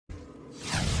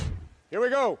Here we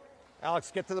go.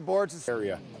 Alex, get to the boards.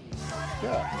 Area.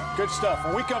 Yeah, good stuff.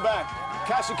 When we come back,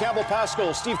 Cassie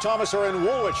Campbell-Pascal, Steve Thomas are in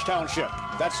Woolwich Township.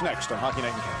 That's next on Hockey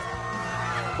Night in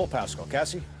Canada. Pascal,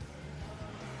 Cassie.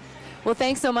 Well,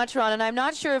 thanks so much, Ron. And I'm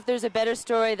not sure if there's a better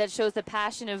story that shows the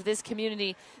passion of this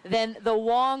community than the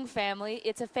Wong family.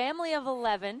 It's a family of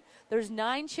 11. There's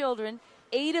 9 children.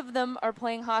 8 of them are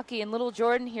playing hockey, and little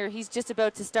Jordan here, he's just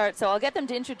about to start. So I'll get them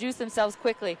to introduce themselves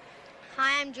quickly.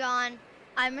 Hi, I'm John.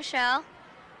 I'm Michelle.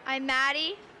 I'm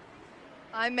Maddie.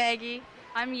 I'm Maggie.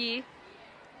 I'm Yi.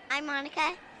 I'm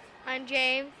Monica. I'm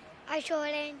James. I'm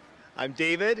Jordan. I'm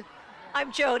David.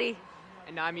 I'm Jody.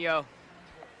 And I'm Yo.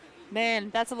 Man,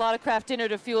 that's a lot of craft dinner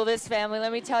to fuel this family,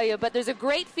 let me tell you. But there's a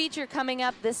great feature coming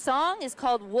up. This song is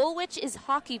called Woolwich is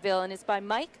Hockeyville, and it's by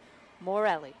Mike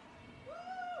Morelli.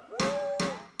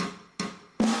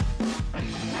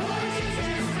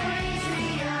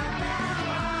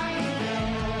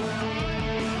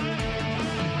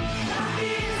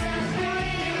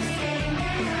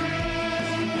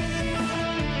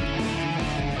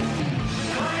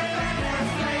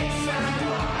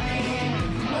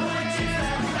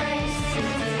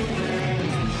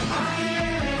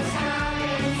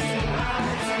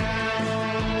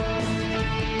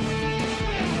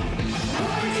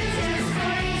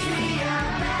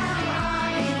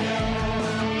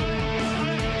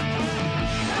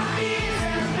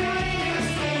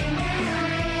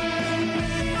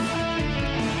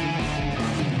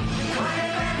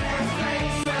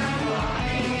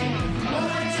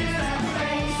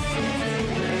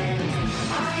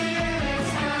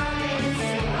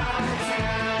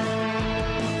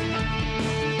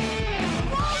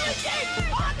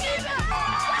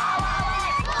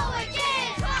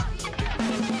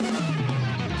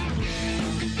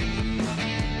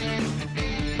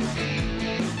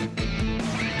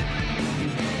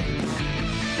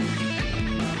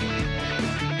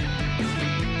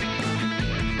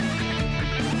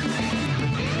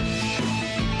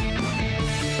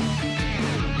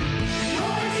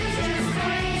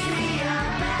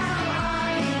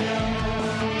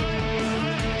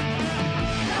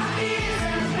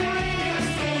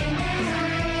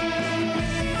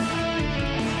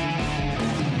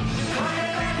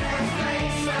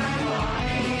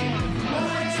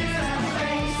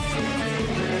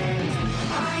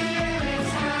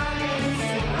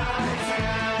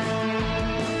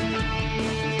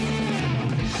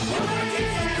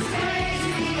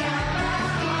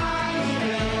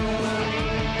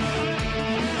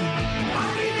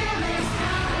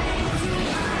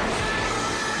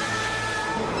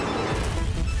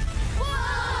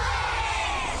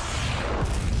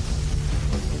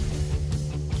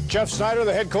 Jeff Snyder,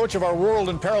 the head coach of our World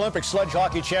and Paralympic Sledge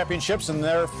Hockey Championships, and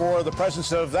therefore the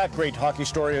presence of that great hockey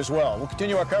story as well. We'll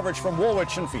continue our coverage from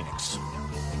Woolwich and Phoenix.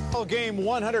 Game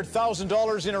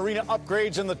 $100,000 in arena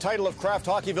upgrades and the title of Kraft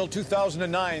Hockeyville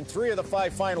 2009. 3 of the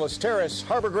 5 finalists, Terrace,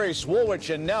 Harbor Grace,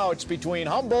 Woolwich, and now it's between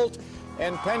Humboldt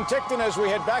and Penticton as we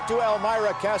head back to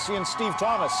Elmira. Cassie and Steve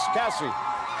Thomas. Cassie.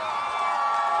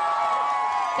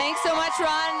 Thanks so much,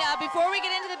 Ron. Before we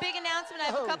get into the big announcement, I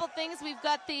have a couple things. We've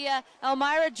got the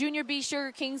Elmira Junior B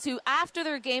Sugar Kings, who after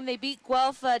their game, they beat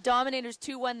Guelph Dominators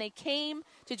 2-1. They came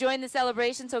to join the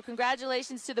celebration, so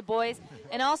congratulations to the boys.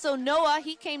 And also Noah,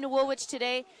 he came to Woolwich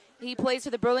today. He plays for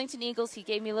the Burlington Eagles. He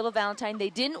gave me a little Valentine. They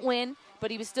didn't win,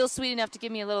 but he was still sweet enough to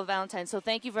give me a little Valentine. So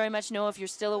thank you very much, Noah, if you're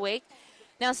still awake.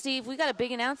 Now, Steve, we got a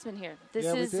big announcement here. This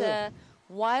is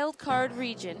wild card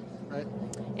region. Right.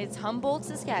 It's Humboldt,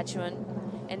 Saskatchewan,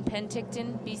 and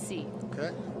Penticton, BC.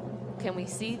 Okay. Can we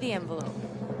see the envelope?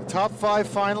 The top 5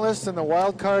 finalists in the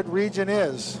wild card region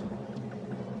is,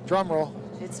 drum roll.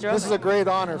 It's drum. This is a great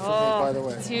honor for me, by the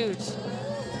way. It's huge.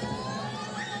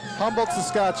 Humboldt,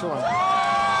 Saskatchewan. All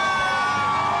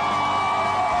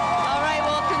right,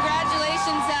 well,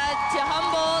 congratulations to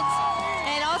Humboldt,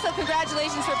 and also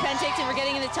congratulations for Penticton for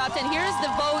getting in the top 10. Here's the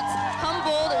votes.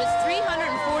 Humboldt, it was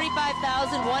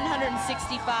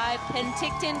 345,165.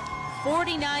 Penticton,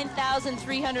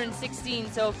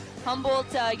 49,316. So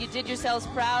Humboldt, you did yourselves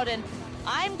proud, and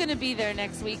I'm going to be there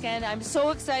next weekend. I'm so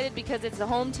excited because it's the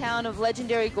hometown of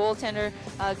legendary goaltender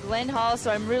Glenn Hall, so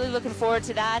I'm really looking forward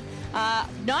to that.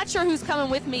 Not sure who's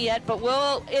coming with me yet, but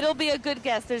it'll be a good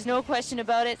guess. There's no question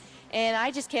about it. And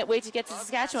I just can't wait to get to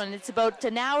Saskatchewan. It's about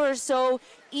an hour or so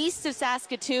east of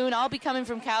Saskatoon. I'll be coming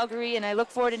from Calgary, and I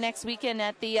look forward to next weekend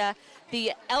at the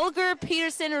Elgar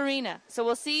Peterson Arena. So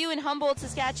we'll see you in Humboldt,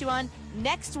 Saskatchewan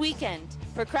next weekend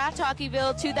for Kraft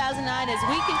Hockeyville 2009 as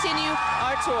we continue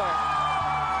our tour.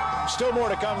 Still more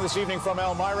to come this evening from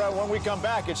Elmira. When we come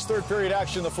back, it's third period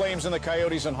action, the Flames and the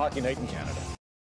Coyotes on Hockey Night in Canada.